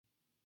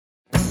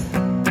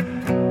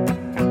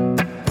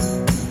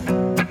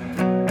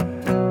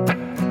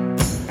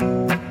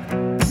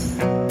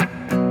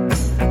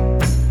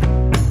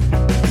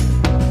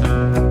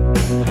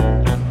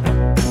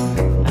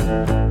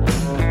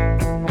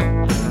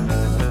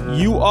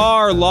You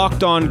are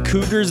Locked On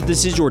Cougars.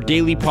 This is your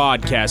daily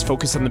podcast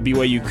focused on the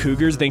BYU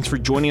Cougars. Thanks for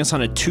joining us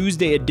on a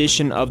Tuesday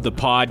edition of the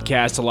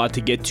podcast. A lot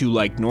to get to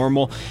like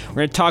normal. We're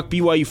going to talk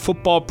BYU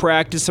football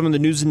practice, some of the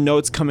news and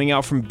notes coming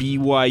out from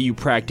BYU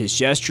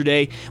practice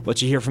yesterday.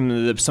 Let you hear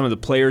from some of the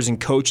players and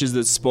coaches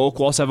that spoke.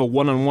 We'll also have a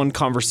one-on-one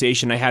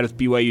conversation I had with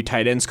BYU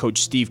tight ends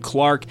coach Steve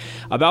Clark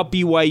about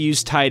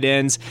BYU's tight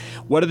ends.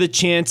 What are the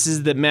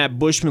chances that Matt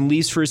Bushman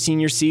leaves for his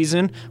senior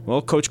season?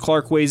 Well, Coach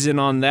Clark weighs in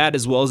on that,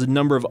 as well as a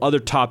number of other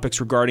topics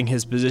regarding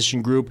his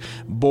position group,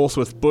 both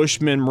with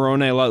Bushman,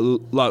 Morone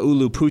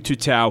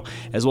Laulu-Pututau,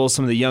 as well as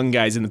some of the young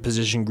guys in the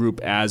position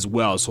group as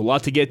well. So a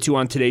lot to get to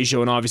on today's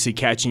show, and obviously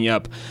catching you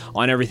up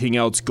on everything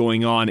else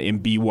going on in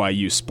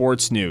BYU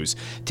sports news.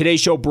 Today's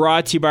show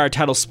brought to you by our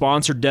title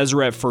sponsor,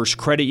 Deseret First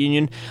Credit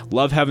Union.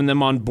 Love having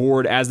them on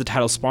board as the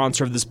title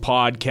sponsor of this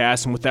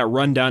podcast. And with that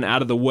rundown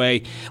out of the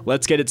way,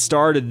 let's get it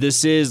started.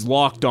 This is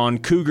Locked On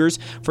Cougars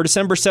for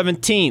December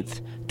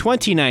 17th,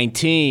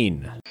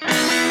 2019.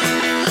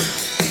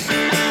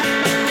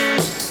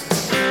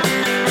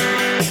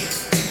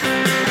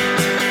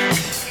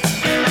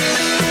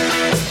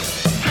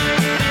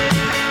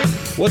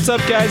 What's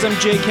up, guys? I'm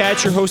Jake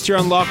Hatch, your host here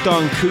on Locked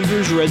On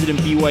Cougars, your resident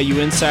BYU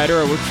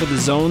insider. I work for the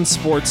Zone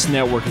Sports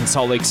Network in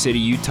Salt Lake City,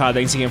 Utah.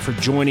 Thanks again for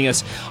joining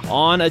us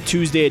on a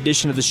Tuesday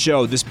edition of the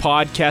show. This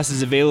podcast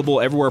is available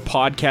everywhere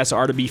podcasts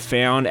are to be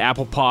found: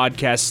 Apple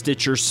Podcasts,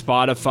 Stitcher,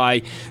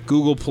 Spotify,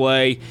 Google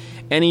Play,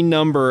 any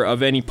number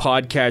of any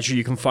podcatcher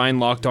you can find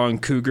Locked On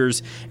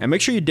Cougars. And make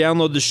sure you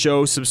download the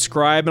show,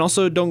 subscribe, and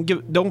also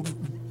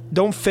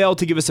don't fail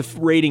to give us a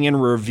rating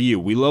and review.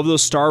 We love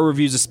those star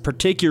reviews,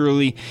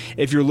 particularly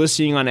if you're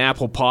listening on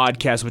Apple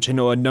Podcasts, which I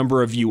know a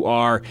number of you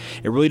are.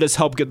 It really does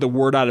help get the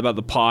word out about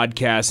the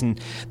podcast. And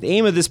the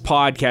aim of this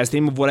podcast, the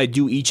aim of what I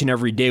do each and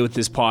every day with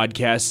this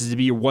podcast, is to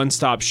be your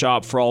one-stop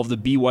shop for all of the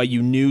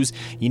BYU news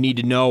you need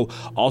to know.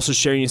 Also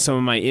sharing you some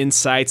of my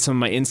insights, some of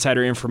my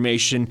insider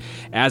information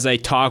as I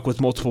talk with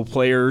multiple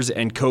players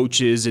and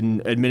coaches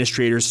and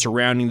administrators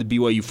surrounding the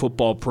BYU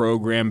football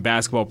program,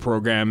 basketball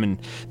program, and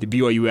the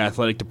BYU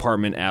athletic department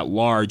at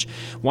large.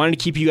 Wanted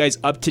to keep you guys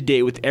up to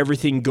date with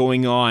everything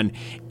going on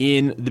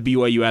in the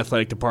BYU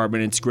athletic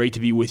department. It's great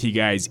to be with you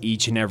guys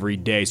each and every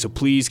day. So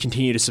please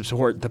continue to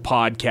support the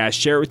podcast.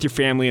 Share it with your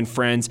family and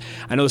friends.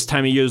 I know this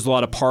time of year there's a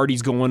lot of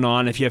parties going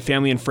on. If you have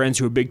family and friends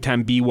who are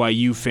big-time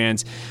BYU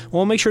fans,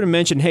 well, make sure to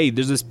mention, hey,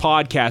 there's this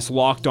podcast,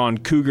 Locked On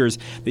Cougars,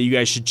 that you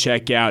guys should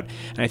check out.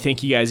 And I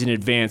thank you guys in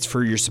advance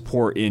for your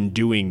support in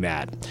doing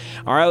that.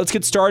 All right, let's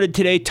get started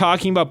today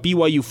talking about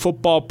BYU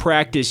football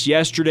practice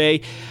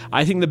yesterday.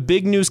 I think the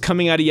big news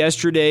coming out of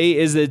yesterday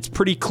is that it's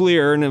pretty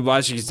clear, and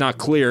actually it's not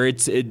clear,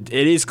 it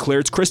is clear,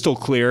 it's crystal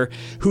clear,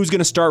 who's going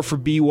to start for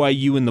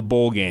BYU in the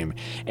bowl game.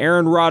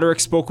 Aaron Roderick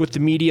spoke with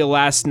the media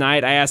last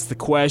night. I asked the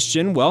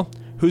question, well,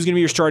 who's going to be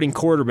your starting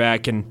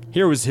quarterback? And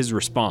here was his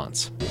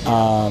response.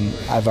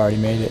 I've already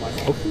made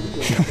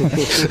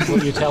it.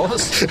 Will you tell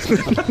us?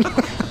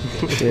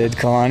 Did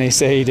Kalani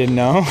say he didn't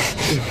know?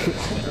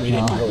 We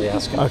didn't really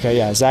ask him. Okay,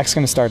 yeah. Zach's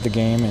going to start the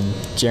game, and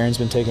Jaren's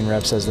been taking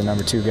reps as the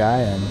number 2 guy,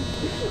 and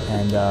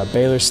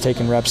Baylor's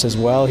taking reps as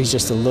well. He's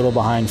just a little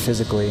behind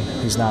physically.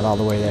 He's not all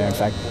the way there. In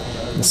fact,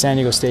 in the San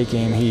Diego State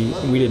game,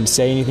 we didn't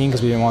say anything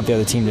because we didn't want the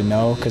other team to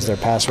know because their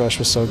pass rush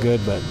was so good,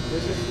 but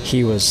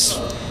he was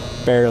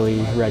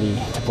barely ready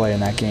to play in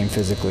that game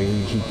physically.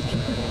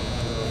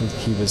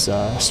 He was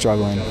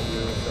struggling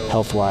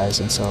health-wise,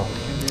 and so,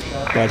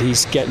 but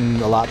he's getting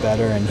a lot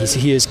better, and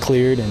he is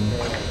cleared, and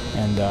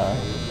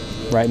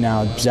right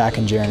now, Zach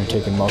and Jaren are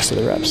taking most of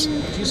the reps.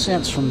 Did you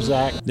sense from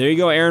Zach? There you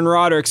go, Aaron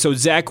Roderick. So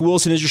Zach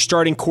Wilson is your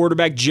starting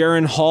quarterback.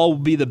 Jaren Hall will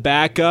be the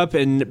backup,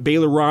 and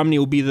Baylor Romney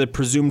will be the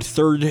presumed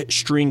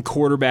third-string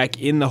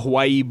quarterback in the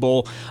Hawaii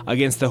Bowl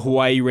against the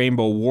Hawaii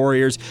Rainbow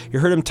Warriors. You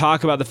heard him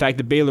talk about the fact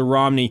that Baylor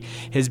Romney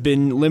has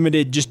been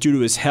limited just due to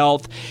his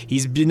health.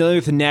 He's been dealing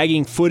with a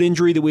nagging foot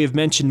injury that we have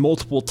mentioned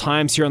multiple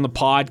times here on the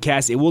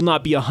podcast. It will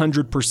not be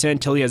 100%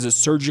 until he has it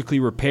surgically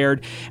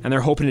repaired, and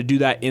they're hoping to do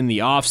that in the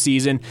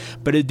offseason.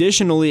 But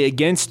additionally,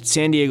 against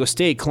San Diego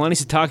State, Kalani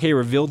Sitake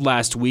revealed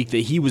last week that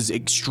he was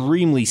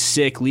extremely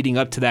sick leading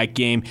up to that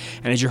game,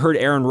 and as you heard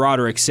Aaron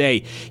Roderick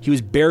say, he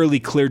was barely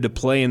cleared to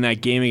play in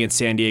that game against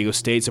San Diego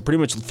State, so pretty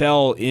much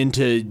fell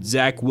into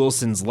Zach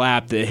Wilson's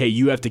lap that, hey,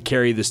 you have to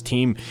carry this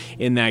team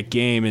in that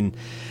game, and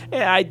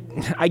I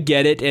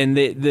get it, and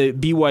the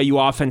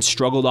BYU offense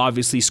struggled,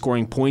 obviously,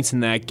 scoring points in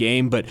that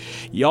game, but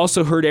you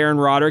also heard Aaron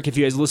Roderick, if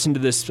you guys listen to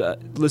this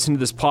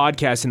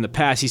podcast in the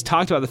past, he's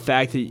talked about the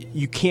fact that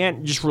you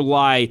can't just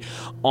rely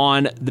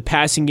on the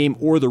passing game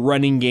or the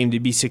running game to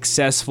be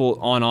successful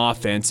on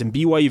offense, and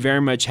BYU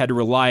very much had to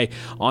rely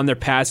on their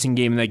passing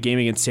game in that game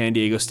against San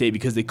Diego State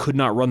because they could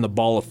not run the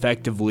ball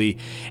effectively,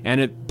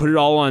 and it put it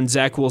all on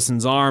Zach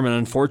Wilson's arm, and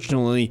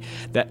unfortunately,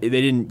 that they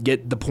didn't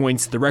get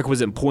the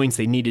requisite points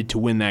they needed to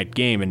win that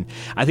game, and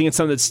I think it's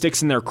something that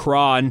sticks in their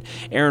craw, and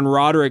Aaron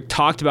Roderick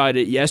talked about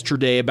it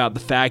yesterday about the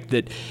fact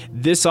that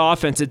this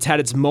offense, it's had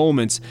its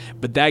moments,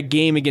 but that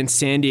game against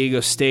San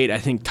Diego State, I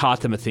think, taught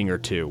them a thing or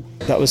two.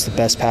 That was the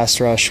best pass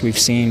rush we've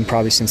seen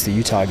probably since the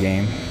Utah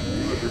game.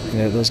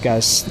 Those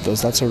guys,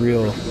 that's a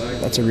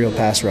real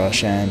pass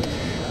rush, and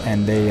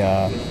they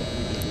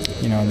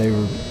they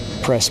were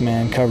press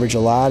man coverage a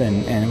lot,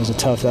 and it was a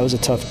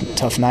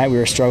tough night. We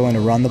were struggling to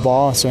run the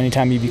ball, so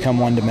anytime you become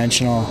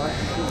one-dimensional,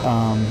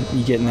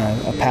 you get in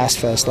a pass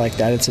fest like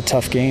that, it's a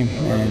tough game,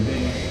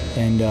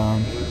 and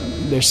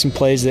there's some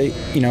plays that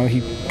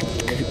he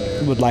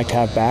would like to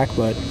have back,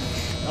 but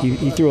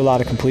he threw a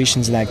lot of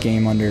completions in that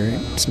game under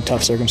some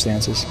tough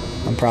circumstances.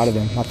 I'm proud of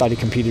him. I thought he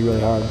competed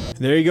really hard.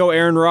 There you go,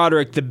 Aaron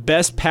Roderick, the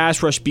best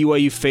pass rush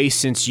BYU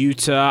faced since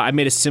Utah. I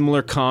made a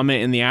similar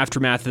comment in the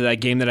aftermath of that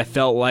game that I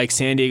felt like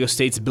San Diego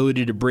State's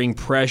ability to bring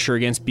pressure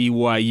against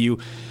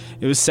BYU,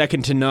 it was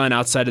second to none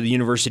outside of the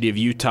University of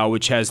Utah,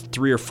 which has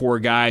 3 or 4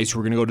 guys who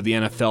are going to go to the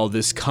NFL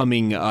this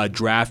coming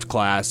draft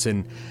class.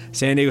 And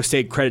San Diego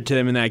State, credit to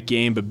them in that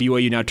game, but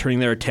BYU now turning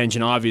their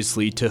attention,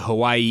 obviously, to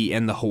Hawaii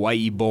and the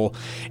Hawaii Bowl.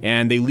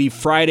 And they leave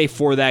Friday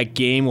for that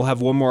game. We'll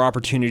have one more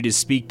opportunity to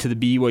speak to the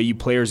BYU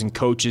players and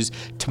coaches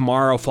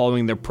tomorrow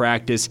following their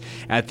practice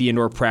at the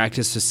indoor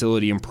practice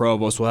facility in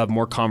Provo. So we'll have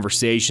more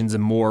conversations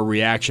and more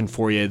reaction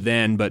for you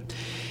then. But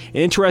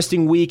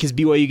interesting week as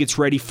BYU gets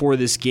ready for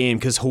this game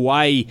because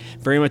Hawaii,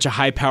 very much a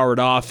high-powered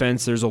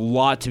offense. There's a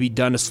lot to be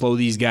done to slow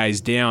these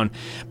guys down.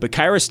 But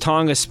Khyiris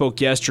Tonga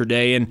spoke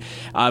yesterday, and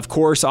of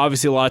course,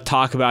 obviously a lot of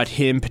talk about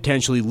him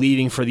potentially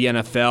leaving for the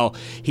NFL.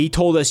 He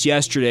told us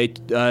yesterday,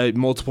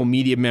 multiple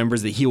media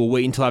members, that he will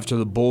wait until after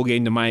the bowl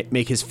game to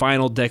make his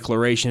final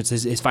declaration. It's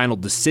his final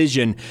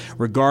decision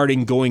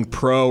regarding going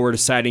pro or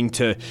deciding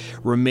to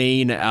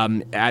remain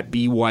at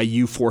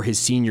BYU for his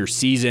senior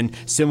season,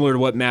 similar to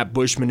what Matt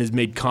Bushman has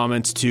made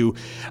comments to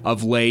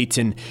of late.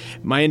 And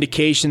my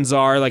indications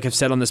are, like I've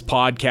said on this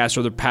podcast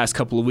over the past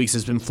couple of weeks,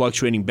 has been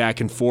fluctuating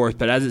back and forth,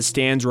 but as it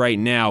stands right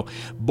now,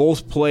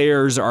 both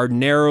players are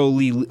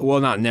narrowly, well,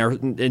 not narrow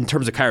in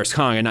terms of Khyiris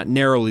Tonga, not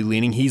narrowly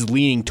leaning. He's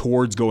leaning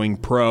towards going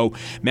pro.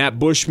 Matt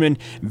Bushman,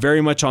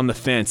 very much on the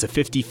fence, a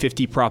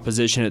 50-50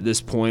 proposition at this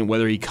point,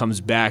 whether he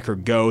comes back or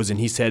goes, and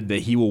he said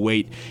that he will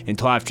wait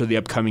until after the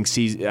upcoming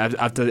season,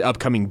 after the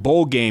upcoming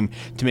bowl game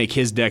to make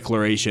his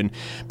declaration.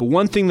 But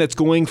one thing that's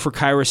going for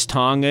Khyiris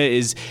Tonga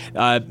is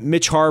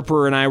Mitch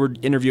Harper and I were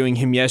interviewing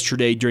him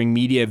yesterday during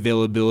media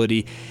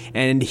availability,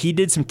 and he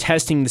did some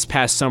testing this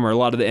past summer, a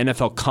lot of the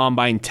NFL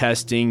Combine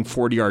testing,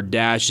 40-yard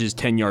dashes,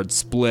 10-yard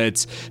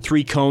splits,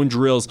 3-cone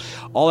drills,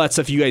 all that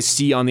stuff you guys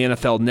see on the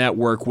NFL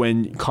Network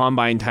when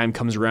Combine time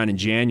comes around in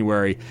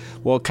January.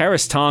 Well,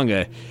 Khyiris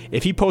Tonga,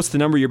 if he posts the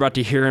number you're about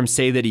to hear him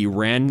say that he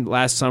ran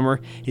last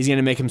summer, he's going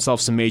to make himself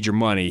some major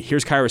money.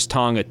 Here's Khyiris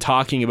Tonga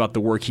talking about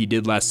the work he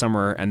did last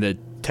summer and the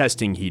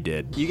testing he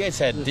did. You guys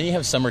didn't you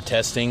have summer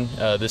testing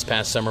this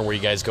past summer where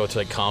you guys go to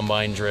like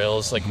combine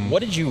drills? Like,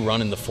 what did you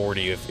run in the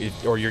 40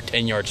 or your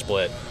 10-yard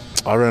split?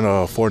 I ran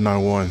a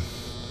 4.91.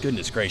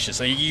 Goodness gracious.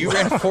 So you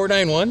ran a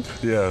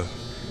 4.91? Yeah.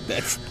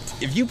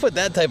 If you put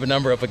that type of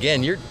number up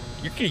again, you're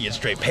going to get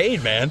straight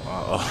paid, man.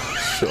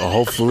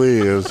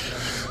 Hopefully.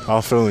 I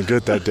was feeling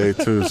good that day,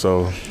 too,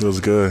 so it was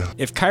good.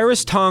 If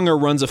Khyiris Tonga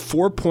runs a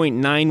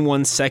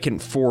 4.91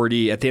 second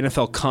 40 at the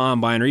NFL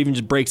Combine, or even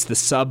just breaks the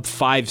sub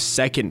 5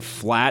 second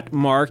flat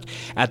mark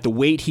at the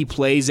weight he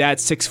plays at,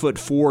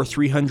 6'4",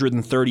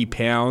 330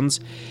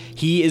 pounds,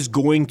 he is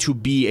going to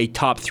be a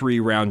top 3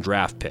 round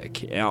draft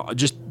pick.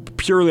 Just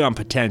purely on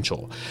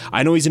potential.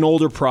 I know he's an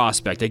older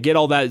prospect. I get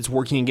all that is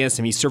working against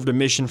him. He served a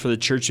mission for the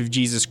Church of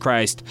Jesus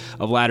Christ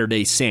of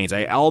Latter-day Saints.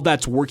 All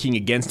that's working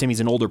against him. He's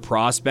an older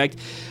prospect.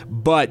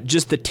 But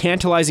just the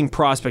tantalizing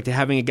prospect of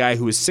having a guy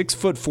who is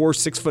 6'4",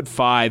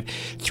 6'5",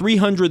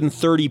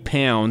 330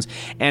 pounds,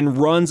 and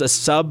runs a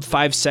sub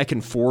 5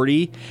 second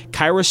 40,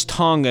 Khyiris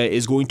Tonga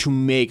is going to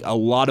make a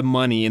lot of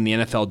money in the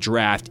NFL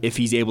draft if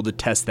he's able to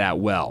test that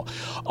well.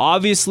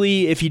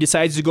 Obviously, if he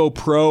decides to go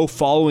pro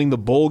following the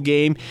bowl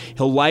game,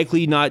 he'll likely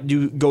not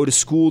go to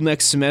school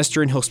next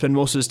semester, and he'll spend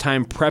most of his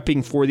time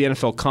prepping for the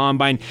NFL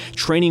Combine,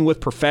 training with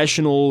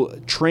professional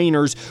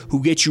trainers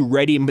who get you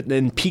ready and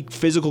then peak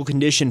physical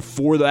condition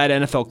for that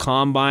NFL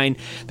Combine.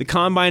 The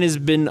Combine has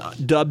been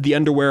dubbed the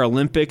Underwear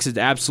Olympics. It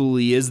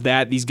absolutely is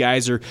that. These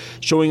guys are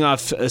showing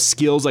off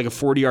skills like a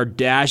 40-yard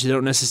dash. They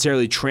don't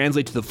necessarily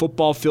translate to the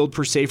football field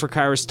per se for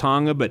Khyiris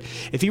Tonga, but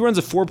if he runs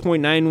a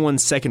 4.91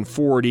 second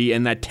 40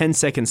 and that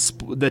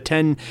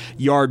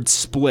 10-yard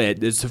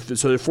split,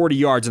 so they're 40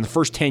 yards in the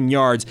first 10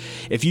 yards,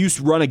 if you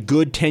run a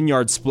good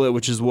 10-yard split,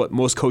 which is what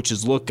most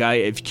coaches look at,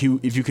 if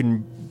you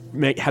can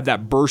have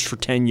that burst for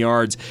 10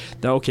 yards,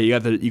 then okay,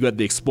 you got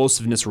the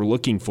explosiveness we're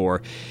looking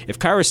for. If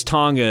Khyiris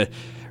Tonga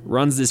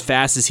runs as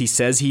fast as he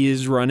says he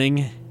is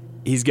running,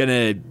 he'd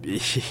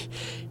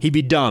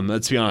be dumb,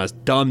 let's be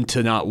honest, dumb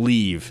to not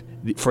leave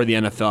for the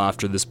NFL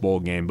after this bowl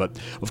game. But,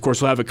 of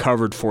course, we'll have it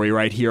covered for you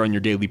right here on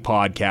your daily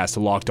podcast, the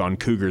Locked On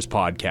Cougars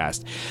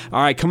podcast.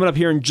 All right, coming up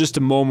here in just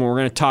a moment, we're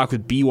going to talk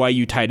with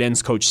BYU tight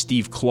ends coach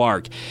Steve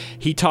Clark.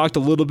 He talked a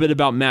little bit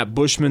about Matt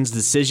Bushman's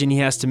decision he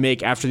has to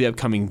make after the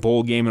upcoming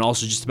bowl game, and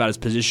also just about his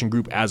position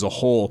group as a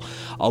whole.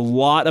 A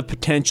lot of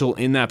potential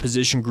in that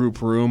position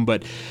group room,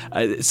 but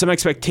some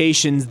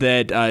expectations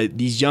that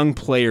these young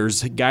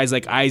players, guys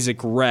like Isaac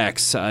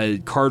Rex,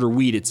 Carter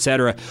Wheat,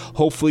 etc.,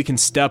 hopefully can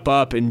step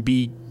up and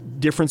be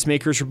difference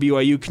makers for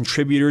BYU,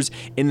 contributors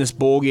in this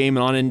bowl game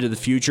and on into the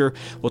future.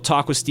 We'll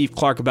talk with Steve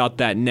Clark about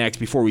that next.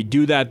 Before we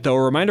do that, though,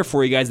 a reminder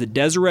for you guys that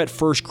Deseret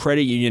First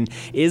Credit Union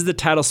is the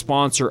title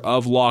sponsor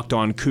of Locked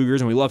On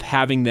Cougars, and we love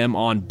having them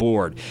on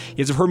board. You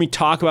guys have heard me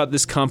talk about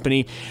this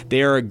company.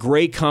 They are a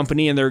great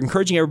company, and they're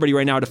encouraging everybody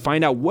right now to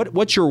find out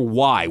what's your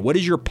why. What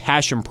is your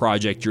passion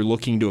project you're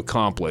looking to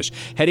accomplish?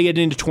 Heading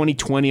into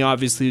 2020,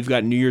 obviously, we've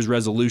got New Year's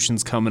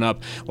resolutions coming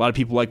up. A lot of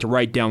people like to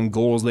write down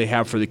goals they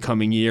have for the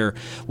coming year.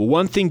 Well,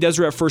 one thing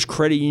Deseret First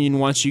Credit Union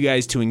wants you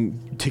guys to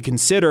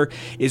consider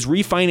is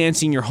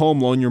refinancing your home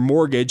loan, your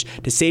mortgage,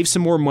 to save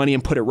some more money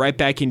and put it right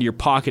back into your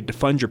pocket to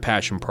fund your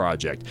passion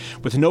project.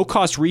 With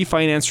no-cost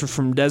refinance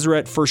from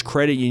Deseret First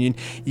Credit Union,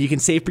 you can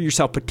save for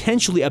yourself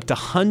potentially up to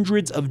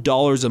hundreds of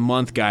dollars a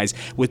month, guys,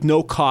 with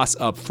no costs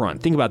up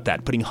front. Think about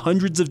that, putting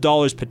hundreds of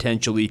dollars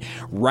potentially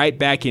right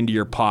back into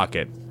your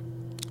pocket.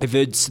 If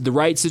it's the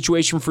right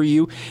situation for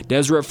you,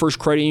 Deseret First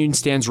Credit Union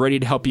stands ready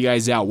to help you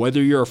guys out.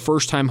 Whether you're a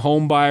first-time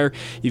home buyer,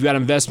 you've got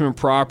investment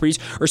properties,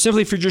 or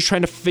simply if you're just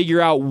trying to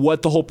figure out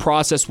what the whole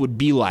process would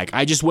be like.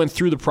 I just went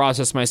through the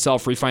process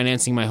myself,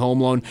 refinancing my home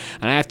loan,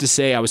 and I have to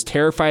say I was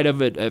terrified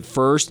of it at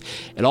first.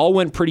 It all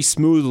went pretty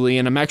smoothly,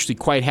 and I'm actually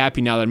quite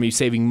happy now that I'm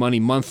saving money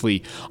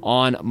monthly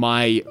on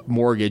my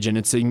mortgage, and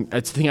it's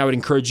a thing I would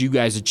encourage you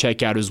guys to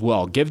check out as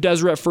well. Give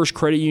Deseret First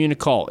Credit Union a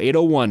call,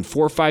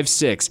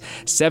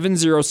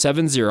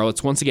 801-456-7070.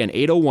 It's once again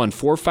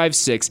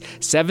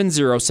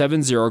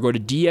 801-456-7070. Go to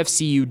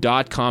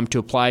dfcu.com to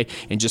apply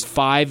in just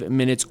 5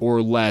 minutes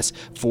or less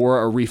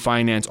for a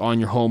refinance on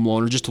your home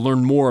loan, or just to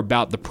learn more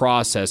about the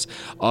process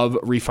of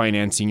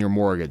refinancing your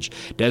mortgage.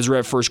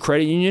 Deseret First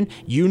Credit Union,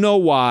 you know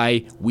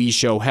why, we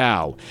show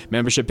how.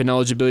 Membership and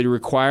eligibility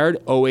required.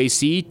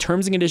 OAC,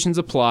 terms and conditions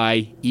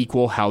apply.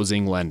 Equal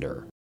housing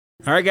lender.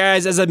 All right,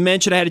 guys, as I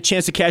mentioned, I had a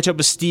chance to catch up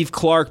with Steve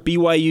Clark,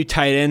 BYU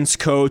tight ends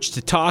coach,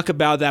 to talk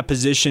about that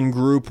position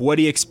group, what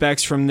he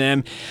expects from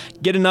them,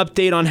 get an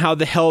update on how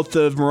the health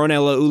of Moroni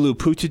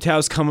Laulu-Pututau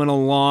is coming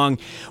along,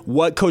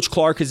 what Coach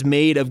Clark has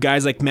made of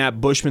guys like Matt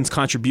Bushman's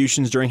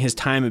contributions during his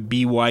time at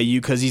BYU,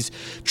 because he's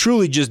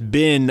truly just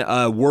been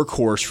a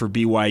workhorse for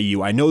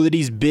BYU. I know that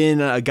he's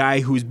been a guy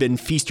who's been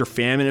feast or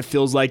famine, it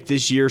feels like,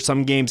 this year.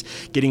 Some games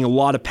getting a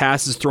lot of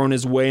passes thrown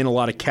his way and a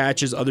lot of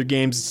catches. Other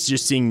games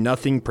just seeing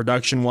nothing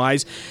production-wise.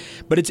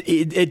 But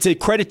it's a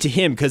credit to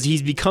him because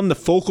he's become the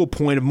focal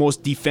point of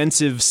most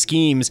defensive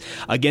schemes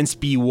against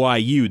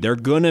BYU. They're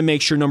going to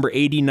make sure number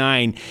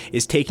 89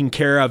 is taken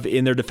care of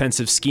in their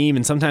defensive scheme,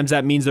 and sometimes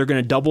that means they're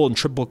going to double and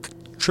triple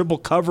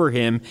cover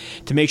him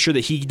to make sure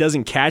that he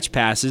doesn't catch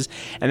passes,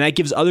 and that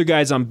gives other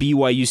guys on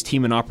BYU's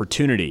team an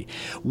opportunity.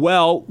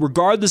 Well,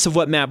 regardless of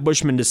what Matt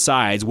Bushman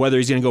decides, whether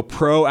he's going to go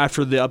pro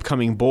after the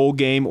upcoming bowl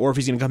game or if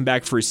he's going to come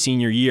back for his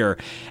senior year,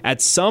 at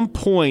some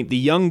point, the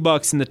young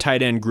bucks in the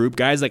tight end group,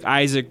 guys like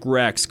Isaac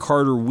Rex,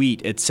 Carter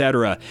Wheat,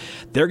 etc.,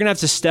 they're going to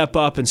have to step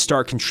up and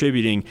start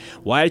contributing.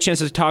 Well, I had a chance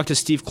to talk to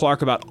Steve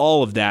Clark about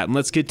all of that, and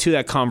let's get to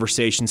that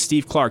conversation.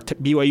 Steve Clark,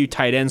 BYU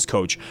tight ends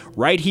coach,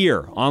 right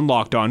here on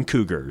Locked On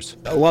Cougars.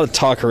 A lot of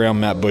talk around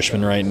Matt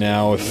Bushman right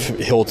now, if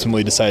he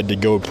ultimately decided to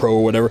go pro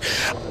or whatever.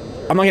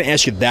 I'm not going to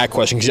ask you that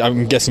question because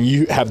I'm guessing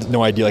you have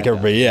no idea like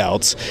everybody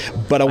else.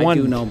 But I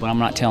do know, but I'm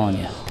not telling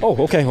you.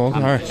 Oh, okay. Well,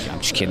 all right.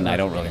 I'm just kidding. I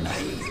don't really know.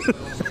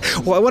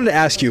 Well, I wanted to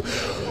ask you,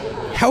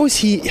 how has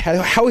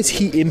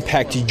he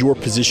impacted your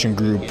position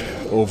group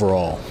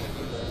overall?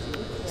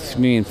 I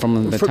mean,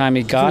 from the time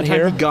he got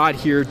here? From the time he got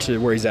here to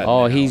where he's at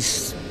now. He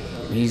was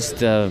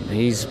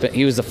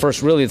the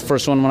first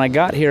one when I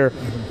got here.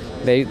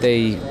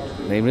 They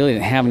really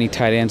didn't have any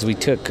tight ends. We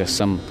took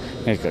some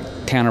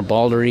Tanner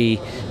Baldery,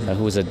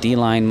 who was a D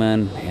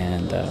lineman,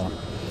 and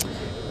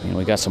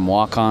we got some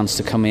walk-ons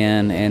to come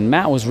in. And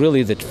Matt was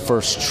really the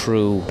first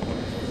true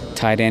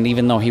tight end,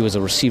 even though he was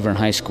a receiver in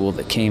high school,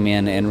 that came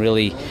in and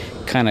really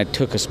kind of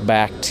took us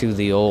back to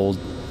the old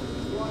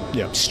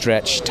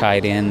stretch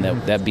tight end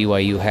that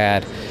BYU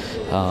had.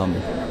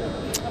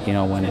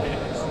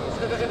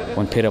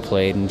 When Pitta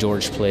played and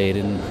George played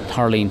and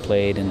Harleen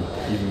played and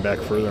even back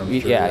further, I'm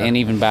sure. Yeah, and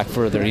even back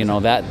further,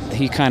 that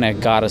he kind of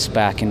got us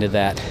back into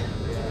that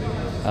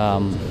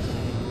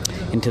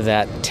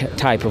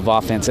type of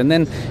offense. And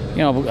then,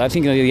 I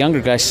think the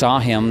younger guys saw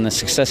him and the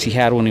success he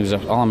had when he was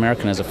an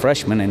All-American as a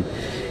freshman,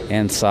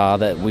 and saw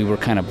that we were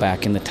kind of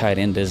back in the tight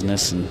end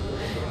business, and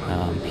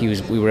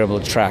we were able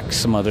to attract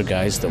some other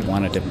guys that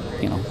wanted to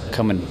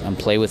come and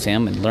play with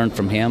him and learn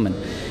from him. And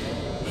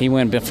he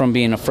went from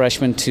being a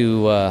freshman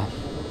to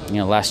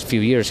last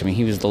few years. I mean,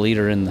 he was the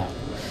leader in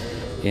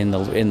in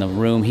the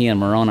room, he and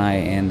Moroni,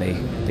 and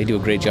they do a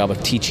great job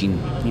of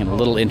teaching,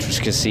 little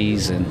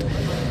intricacies and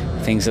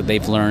things that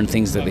they've learned,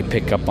 things that they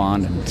pick up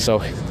on. And so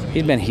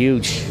he's been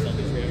huge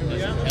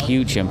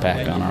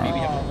impact on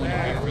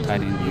our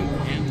tight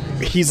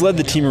end. He's led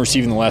the team in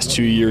receiving the last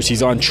 2 years.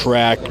 He's on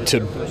track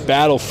to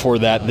battle for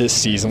that this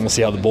season. We'll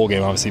see how the bowl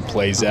game obviously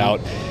plays out.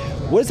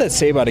 What does that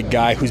say about a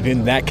guy who's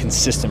been that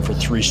consistent for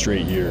 3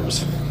 straight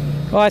years?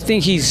 Well, I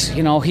think he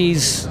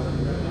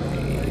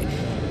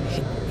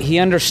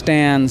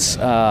understands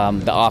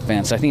the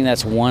offense. I think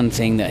that's one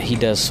thing that he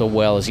does so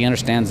well is he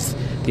understands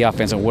the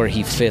offense and where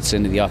he fits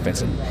into the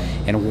offense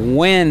and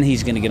when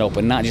he's going to get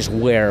open, not just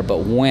where, but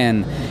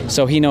when.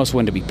 So he knows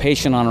when to be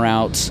patient on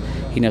routes.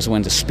 He knows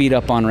when to speed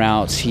up on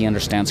routes. He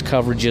understands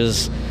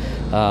coverages.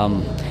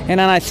 And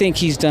then I think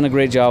he's done a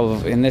great job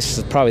of, and this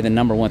is probably the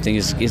number one thing,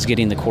 is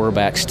getting the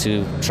quarterbacks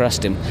to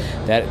trust him,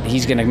 that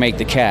he's going to make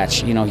the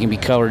catch. He can be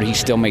covered, he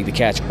still make the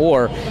catch,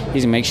 or he's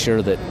going to make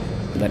sure that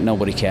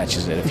nobody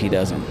catches it if he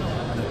doesn't.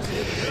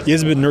 He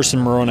hasn't been nursing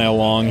Moroni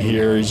along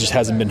here. He just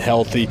hasn't been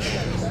healthy.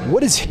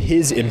 What has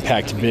his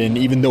impact been,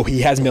 even though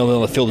he hasn't been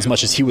on the field as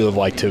much as he would have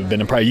liked to have been,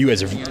 and probably you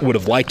guys would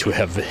have liked to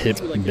have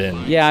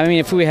been? Yeah, I mean,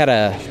 if he had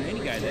a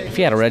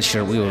red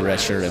shirt, we would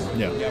redshirt him.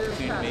 Yeah.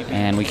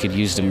 And we could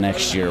use him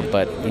next year,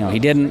 but he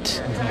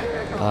didn't.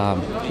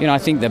 I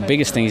think the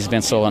biggest thing, he's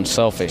been so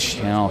unselfish.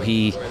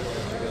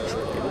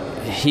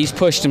 He's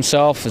pushed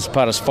himself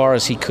about as far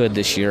as he could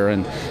this year,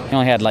 and he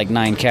only had like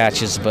 9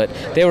 catches, but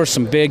they were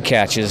some big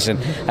catches, and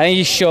I think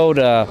he showed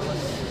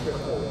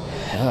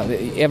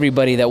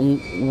everybody that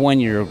when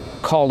you're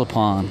called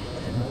upon,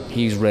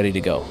 he's ready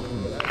to go.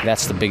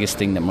 That's the biggest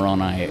thing that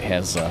Moroni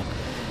has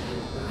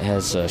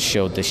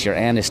showed this year,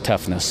 and his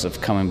toughness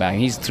of coming back.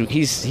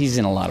 He's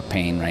in a lot of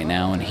pain right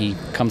now, and he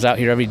comes out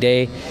here every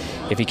day.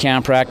 If he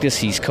can't practice,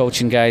 he's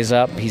coaching guys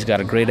up. He's got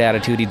a great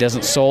attitude. He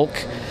doesn't sulk,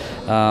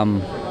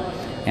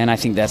 and I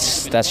think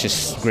that's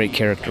just great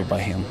character by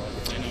him.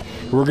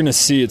 We're going to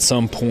see at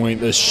some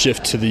point a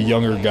shift to the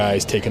younger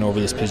guys taking over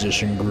this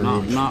position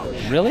group. Not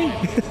really?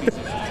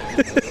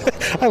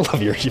 I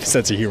love your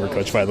sense of humor,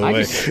 Coach, by the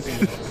way.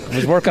 I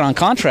was working on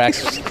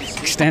contract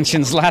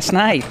extensions last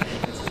night.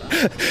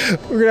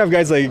 We're going to have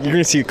guys like, you're going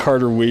to see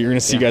Carter Wheat, you're going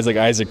to see guys like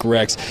Isaac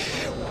Rex.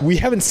 We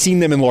haven't seen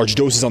them in large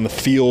doses on the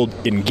field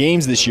in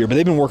games this year, but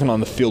they've been working on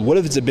the field. What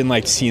has it been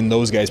like seeing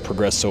those guys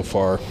progress so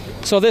far?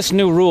 So this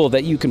new rule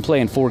that you can play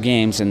in 4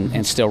 games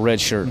and still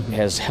redshirt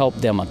has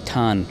helped them a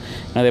ton.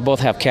 Now, they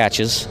both have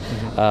catches.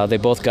 They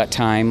both got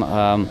time.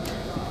 I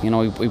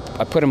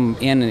put them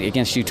in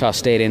against Utah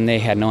State, and they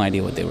had no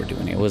idea what they were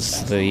doing. It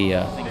was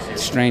the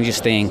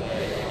strangest thing.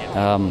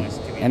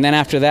 And then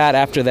after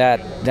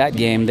that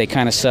game, they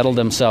kind of settled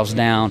themselves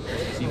down,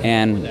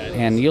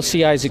 and you'll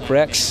see Isaac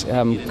Rex.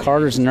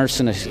 Carter's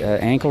nursing an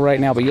ankle right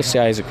now, but you'll see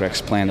Isaac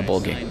Rex playing the bowl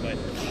game.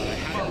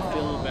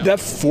 That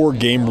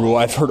 4-game rule,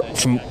 I've heard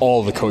from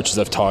all the coaches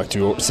I've talked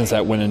to since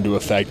that went into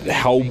effect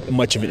how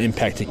much of an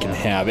impact it can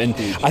have. And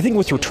I think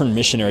with return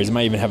missionaries, it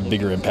might even have a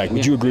bigger impact.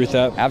 Would you agree with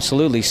that?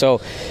 Absolutely.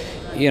 So,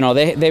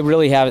 they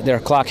really have it.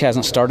 Their clock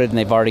hasn't started, and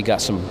they've already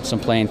got some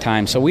playing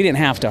time. So we didn't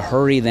have to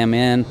hurry them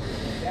in.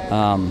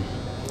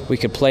 We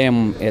could play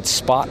them at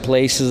spot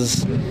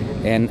places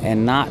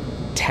and not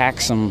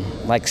tax them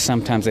like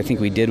sometimes I think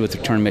we did with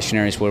return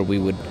missionaries, where we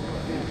did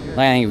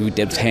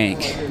with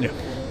Hank.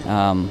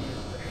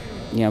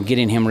 Yeah.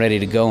 Getting him ready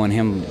to go and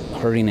him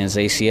hurting his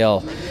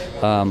ACL.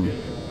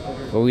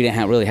 But we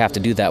didn't really have to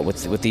do that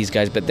with these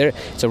guys. But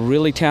it's a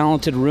really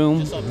talented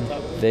room.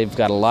 They've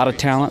got a lot of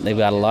talent. They've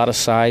got a lot of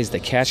size. They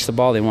catch the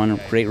ball. They run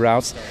great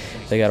routes.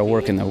 They got to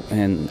work in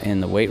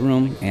the weight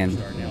room, and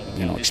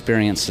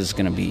experience is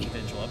going to be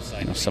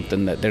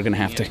something that they're going to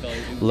have to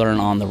learn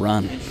on the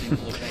run.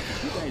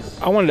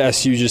 I wanted to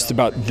ask you just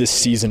about this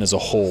season as a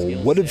whole.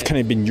 What have kind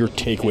of been your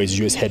takeaways as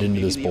you guys head into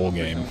this bowl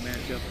game?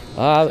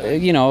 How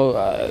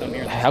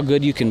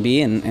good you can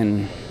be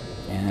and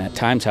at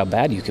times how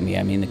bad you can be.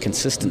 I mean, the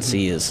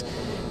consistency is,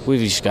 we've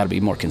just got to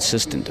be more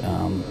consistent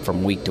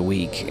from week to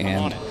week.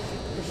 And,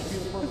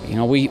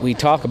 we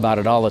talk about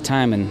it all the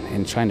time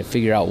and trying to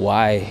figure out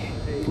why,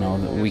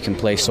 we can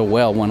play so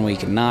well one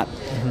week and not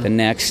the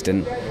next.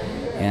 And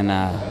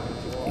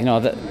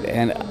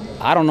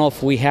I don't know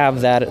if we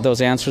have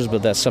those answers,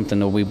 but that's something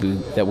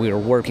that we are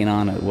working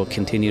on and we'll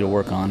continue to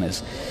work on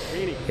is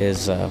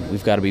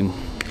we've got to be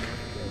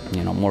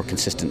more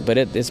consistent. But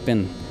it's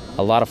been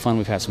a lot of fun.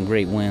 We've had some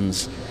great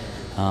wins.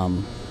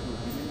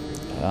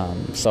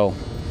 So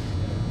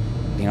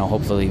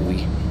hopefully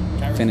we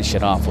finish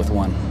it off with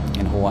one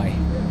in Hawaii.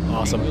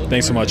 Awesome.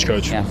 Thanks so much,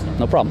 Coach. Yeah,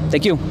 no problem.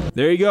 Thank you.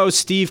 There you go,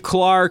 Steve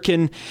Clark,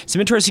 and some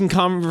interesting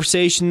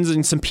conversations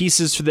and some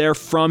pieces there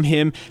from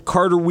him.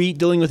 Carter Wheat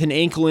dealing with an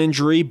ankle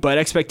injury, but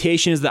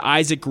expectation is that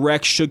Isaac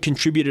Rex should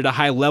contribute at a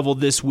high level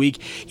this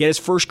week. He had his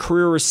first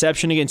career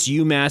reception against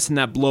UMass in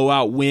that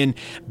blowout win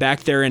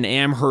back there in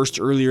Amherst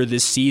earlier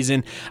this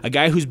season. A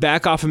guy who's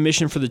back off a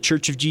mission for the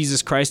Church of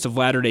Jesus Christ of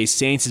Latter-day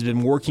Saints has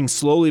been working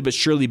slowly but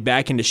surely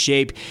back into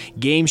shape,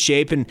 game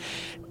shape, and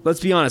let's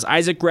be honest,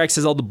 Isaac Rex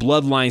has all the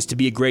bloodlines to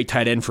be a great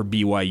tight end for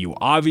BYU.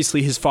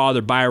 Obviously, his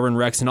father, Byron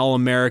Rex, an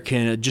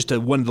All-American, just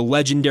one of the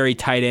legendary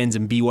tight ends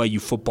in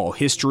BYU football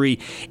history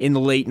in the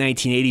late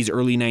 1980s,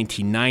 early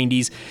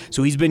 1990s.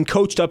 So he's been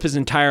coached up his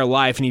entire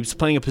life, and he's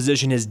playing a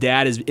position his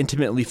dad is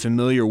intimately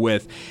familiar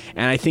with.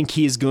 And I think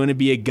he is going to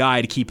be a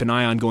guy to keep an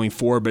eye on going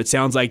forward. But it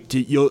sounds like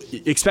you'll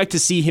expect to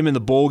see him in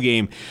the bowl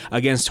game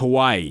against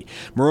Hawaii.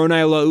 Moroni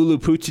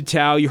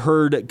Laulu-Pututau, you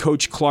heard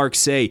Coach Clark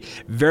say,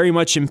 very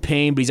much in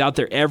pain, but he's out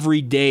there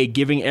every day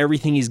giving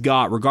everything he's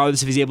got,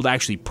 regardless if he's able to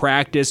actually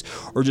practice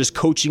or just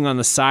coaching on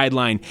the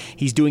sideline.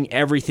 He's doing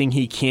everything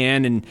he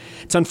can, and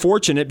it's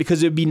unfortunate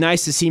because it would be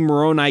nice to see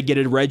Moroni get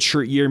a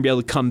redshirt year and be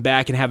able to come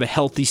back and have a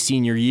healthy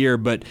senior year,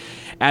 but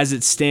as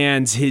it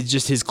stands,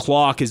 his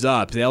clock is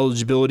up. The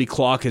eligibility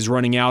clock is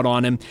running out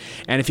on him,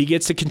 and if he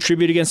gets to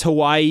contribute against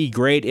Hawaii,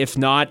 great. If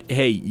not,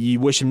 hey, you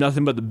wish him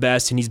nothing but the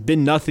best, and he's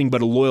been nothing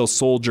but a loyal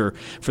soldier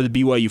for the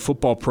BYU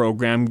football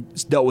program.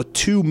 He's dealt with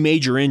 2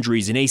 major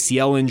injuries, an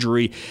ACL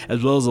injury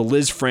as well as a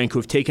Liz Frank, who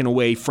have taken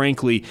away,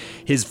 frankly,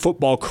 his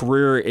football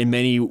career in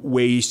many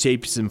ways,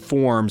 shapes, and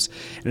forms,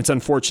 and it's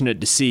unfortunate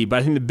to see. But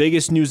I think the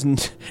biggest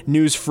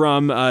news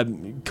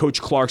from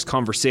Coach Clark's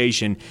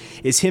conversation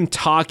is him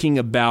talking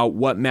about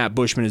what Matt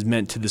Bushman has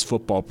meant to this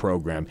football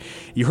program.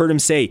 You heard him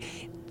say,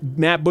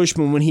 Matt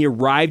Bushman, when he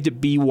arrived at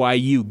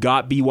BYU,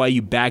 got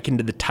BYU back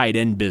into the tight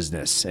end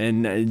business,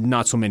 and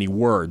not so many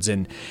words.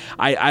 And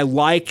I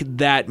like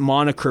that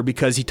moniker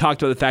because he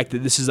talked about the fact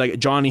that this is like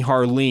Johnny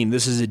Harleen,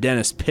 this is a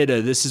Dennis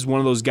Pitta, this is one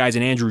of those guys,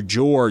 an Andrew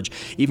George,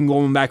 even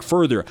going back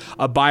further,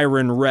 a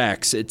Byron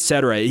Rex,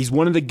 etc. He's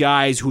one of the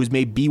guys who has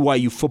made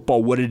BYU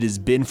football what it has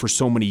been for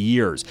so many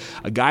years.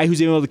 A guy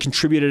who's able to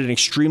contribute at an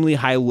extremely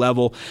high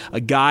level,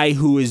 a guy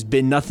who has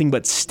been nothing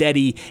but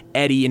steady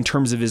Eddie in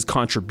terms of his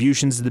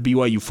contributions to the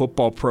BYU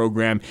football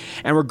program.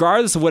 And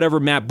regardless of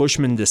whatever Matt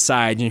Bushman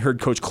decides, and you heard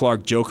Coach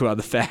Clark joke about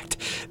the fact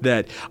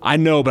that I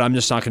know, but I'm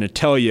just not going to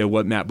tell you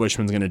what Matt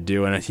Bushman's going to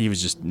do, and he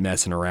was just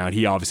messing around.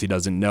 He obviously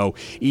doesn't know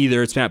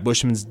either. It's Matt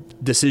Bushman's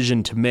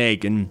decision to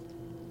make, and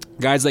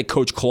guys like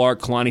Coach Clark,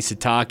 Kalani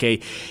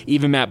Sitake,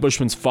 even Matt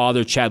Bushman's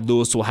father, Chad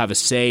Lewis, will have a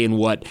say in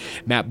what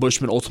Matt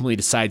Bushman ultimately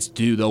decides to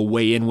do. They'll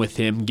weigh in with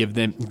him, give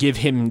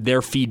him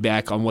their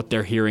feedback on what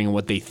they're hearing and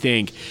what they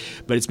think.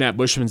 But it's Matt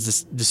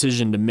Bushman's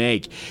decision to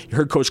make. You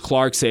heard Coach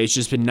Clark say it's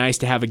just been nice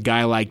to have a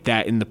guy like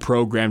that in the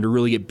program to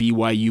really get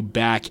BYU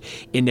back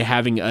into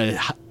having a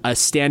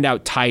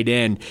standout tight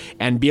end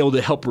and be able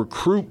to help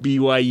recruit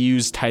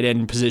BYU's tight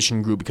end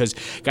position group, because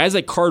guys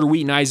like Carter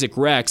Wheat and Isaac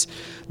Rex,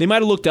 they might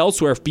have looked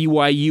elsewhere if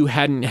BYU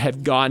hadn't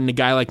have gotten a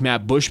guy like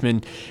Matt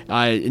Bushman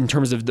in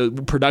terms of the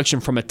production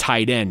from a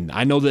tight end.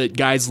 I know that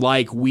guys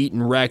like Wheat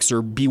and Rex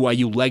are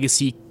BYU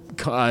legacy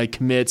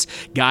commits,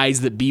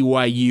 guys that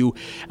BYU,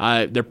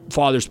 their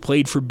fathers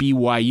played for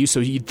BYU,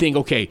 so you'd think,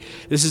 okay,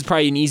 this is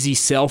probably an easy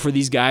sell for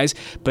these guys,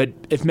 but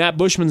if Matt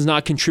Bushman's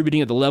not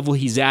contributing at the level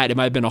he's at, it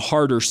might have been a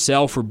harder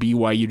sell for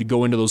BYU to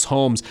go into those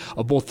homes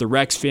of both the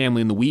Rex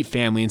family and the Wheat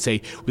family and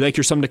say, we'd like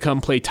your son to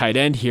come play tight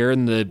end here,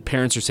 and the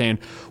parents are saying,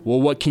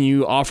 well, what can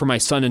you offer my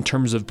son in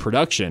terms of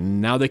production?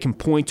 Now they can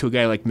point to a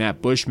guy like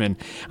Matt Bushman.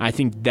 I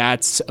think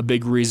that's a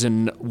big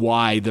reason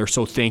why they're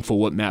so thankful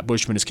what Matt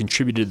Bushman has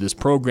contributed to this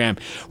program.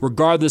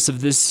 Regardless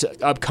of this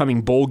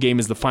upcoming bowl game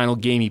is the final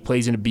game he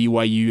plays in a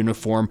BYU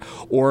uniform,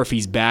 or if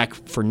he's back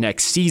for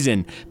next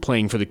season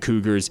playing for the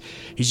Cougars,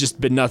 he's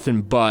just been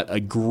nothing but a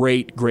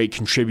great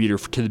contributor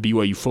to the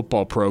BYU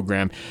football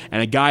program,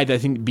 and a guy that I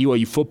think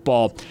BYU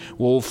football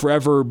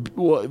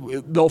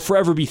they'll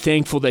forever be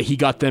thankful that he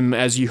got them,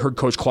 as you heard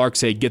Coach Clark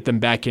say, get them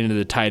back into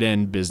the tight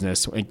end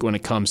business when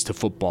it comes to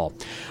football.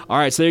 All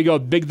right, so there you go.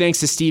 Big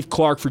thanks to Steve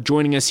Clark for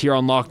joining us here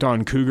on Locked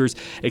On Cougars.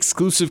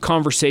 Exclusive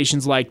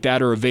conversations like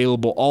that are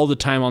available all the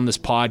time on this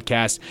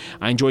podcast.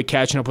 I enjoy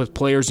catching up with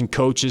players and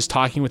coaches,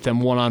 talking with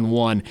them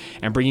one-on-one,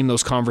 and bringing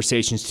those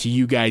conversations to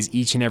you guys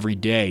each and every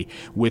day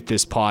with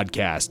this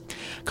podcast.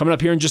 Coming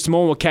up here in just a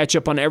moment, we'll catch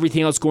up on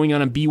everything else going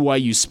on in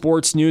BYU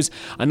sports news.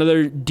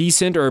 Another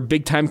decent or a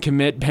big-time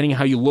commit, depending on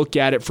how you look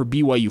at it, for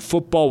BYU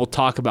football. We'll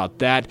talk about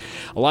that.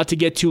 A lot to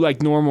get to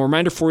like normal.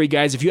 Reminder for you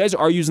guys, if you guys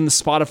are using the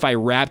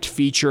Spotify Wrapped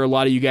feature, a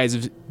lot of you guys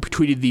have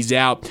tweeted these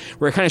out,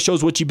 where it kind of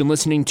shows what you've been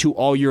listening to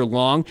all year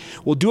long.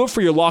 We'll do it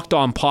for your Locked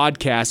On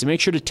podcast, and make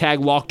sure to tag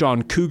Locked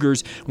On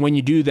Cougars when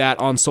you do that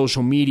on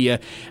social media,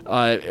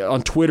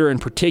 on Twitter in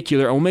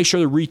particular, and we'll make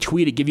sure to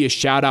retweet it, give you a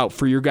shout out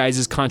for your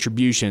guys'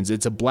 contributions.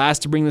 It's a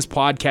blast to bring this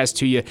podcast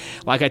to you,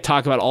 like I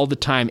talk about all the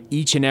time,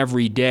 each and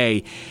every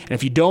day. And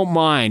if you don't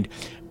mind,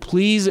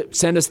 please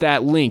send us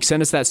that link.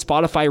 Send us that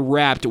Spotify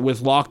Wrapped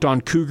with Locked On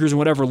Cougars and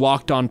whatever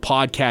Locked On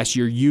podcast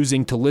you're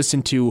using to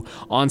listen to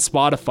on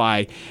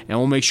Spotify, and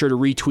we'll make sure to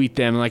retweet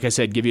them. And like I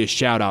said, give you a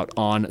shout out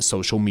on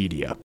social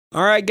media.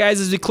 All right, guys,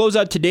 as we close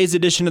out today's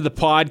edition of the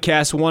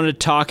podcast, we wanted to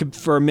talk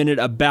for a minute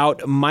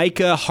about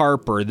Micah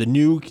Harper, the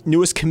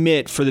newest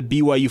commit for the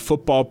BYU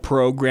football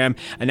program.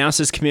 Announced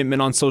his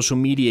commitment on social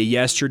media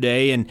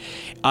yesterday, and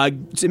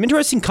some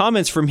interesting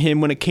comments from him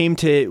when it came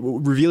to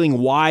revealing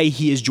why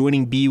he is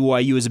joining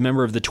BYU as a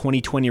member of the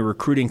 2020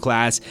 recruiting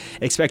class,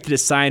 expected to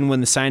sign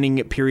when the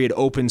signing period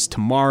opens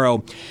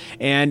tomorrow.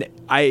 And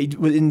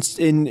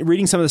in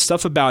reading some of the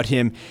stuff about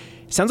him,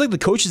 sounds like the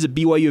coaches at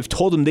BYU have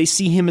told him they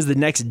see him as the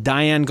next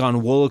Dayan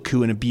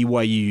Ghanwoloku in a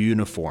BYU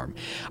uniform.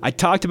 I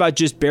talked about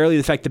just barely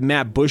the fact that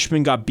Matt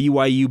Bushman got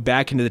BYU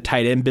back into the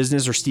tight end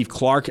business, or Steve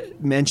Clark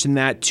mentioned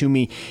that to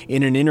me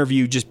in an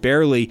interview just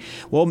barely.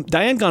 Well,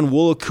 Dayan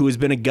Ghanwoloku has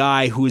been a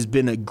guy who has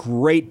been a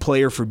great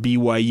player for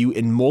BYU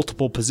in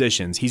multiple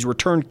positions. He's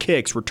returned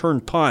kicks,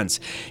 returned punts.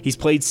 He's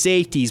played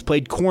safety. He's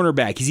played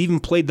cornerback. He's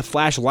even played the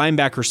flash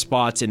linebacker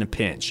spots in a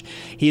pinch.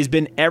 He has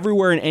been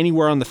everywhere and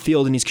anywhere on the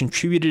field, and he's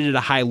contributed at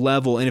a high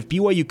level. And if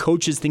BYU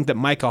coaches think that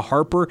Micah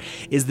Harper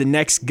is the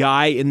next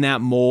guy in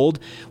that mold,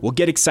 well,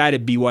 get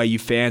excited,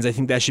 BYU fans. I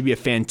think that should be a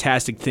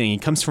fantastic thing. He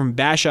comes from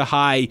Basha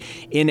High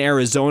in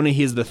Arizona.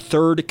 He is the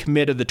third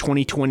commit of the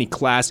 2020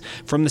 class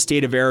from the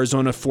state of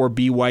Arizona for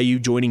BYU,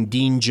 joining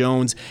Dean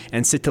Jones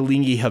and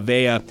Sitalingi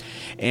Havea.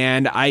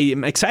 And I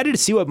am excited to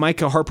see what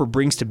Micah Harper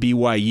brings to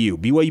BYU.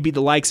 BYU beat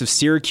the likes of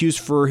Syracuse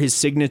for his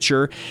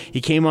signature. He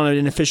came on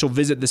an official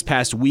visit this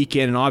past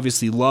weekend and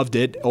obviously loved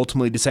it,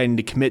 ultimately deciding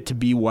to commit to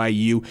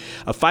BYU.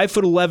 A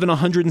 5'11",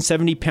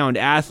 170-pound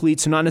athlete,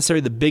 so not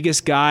necessarily the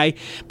biggest guy,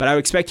 but I would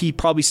expect he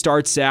probably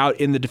starts out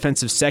in the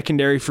defensive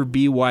secondary for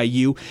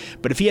BYU.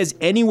 But if he has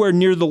anywhere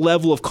near the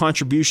level of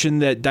contribution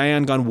that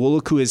Dayan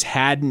Ghanwoloku has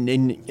had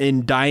in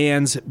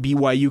Dayan's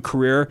BYU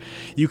career,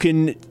 you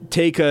can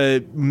take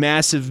a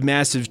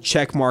massive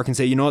check mark and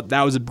say, you know what,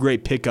 that was a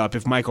great pickup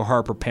if Michael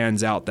Harper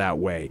pans out that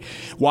way.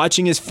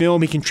 Watching his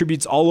film, he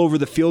contributes all over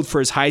the field for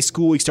his high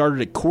school. He started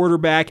at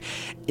quarterback,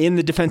 in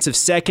the defensive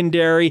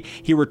secondary.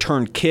 He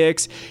returned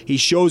kicks. He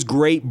shows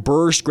great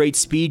burst, great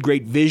speed,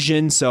 great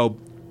vision. So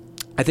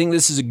I think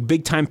this is a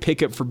big-time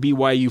pickup for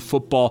BYU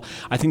football.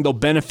 I think they'll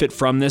benefit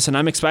from this, and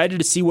I'm excited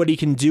to see what he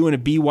can do in a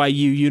BYU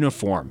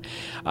uniform.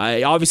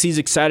 Obviously, he's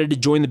excited to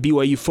join the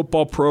BYU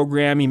football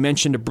program. He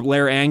mentioned to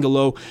Blair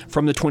Angelo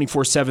from the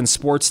 24/7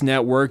 Sports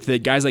Network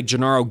that guys like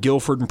Gennaro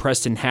Guilford and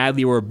Preston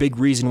Hadley were a big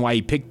reason why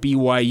he picked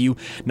BYU,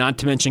 not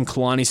to mention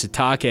Kalani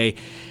Sitake.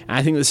 And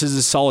I think this is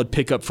a solid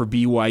pickup for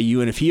BYU,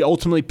 and if he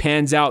ultimately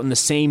pans out in the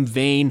same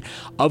vein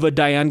of a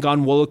Dayan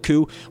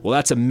Ghanwoloku, well,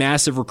 that's a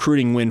massive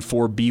recruiting win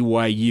for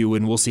BYU,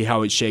 and we'll see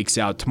how it shakes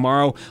out.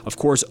 Tomorrow, of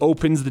course,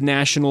 opens the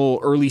National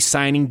Early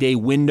Signing Day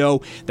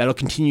window. That'll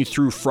continue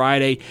through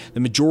Friday. The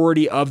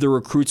majority of the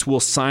recruits will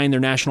sign their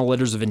national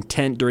letters of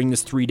intent during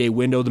this 3-day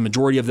window. The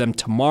majority of them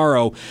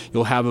tomorrow.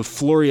 You'll have a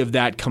flurry of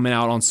that coming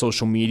out on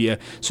social media,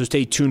 so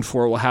stay tuned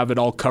for it. We'll have it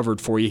all covered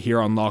for you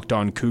here on Locked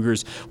On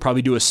Cougars.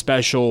 Probably do a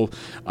special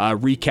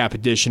recap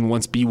edition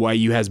once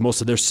BYU has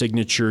most of their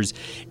signatures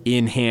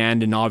in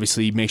hand, and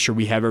obviously make sure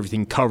we have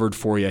everything covered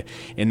for you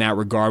in that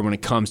regard when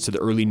it comes to the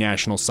early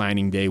National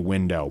Signing Day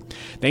window.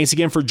 Thanks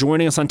again for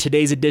joining us on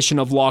today's edition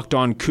of Locked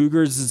On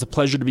Cougars. It's a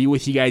pleasure to be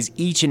with you guys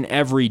each and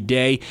every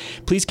day.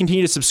 Please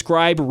continue to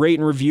subscribe, rate,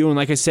 and review. And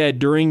like I said,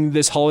 during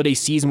this holiday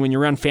season, when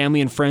you're around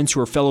family and friends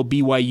who are fellow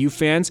BYU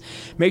fans,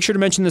 make sure to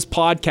mention this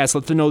podcast.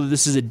 Let them know that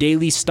this is a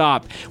daily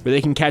stop where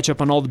they can catch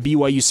up on all the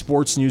BYU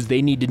sports news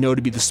they need to know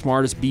to be the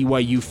smartest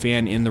BYU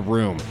fan in the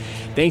room.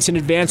 Thanks in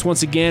advance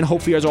once again.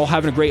 Hopefully you guys are all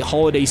having a great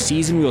holiday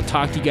season. We will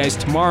talk to you guys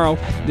tomorrow.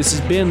 This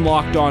has been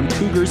Locked On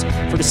Cougars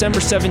for December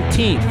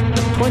 17th,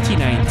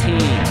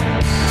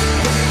 2019.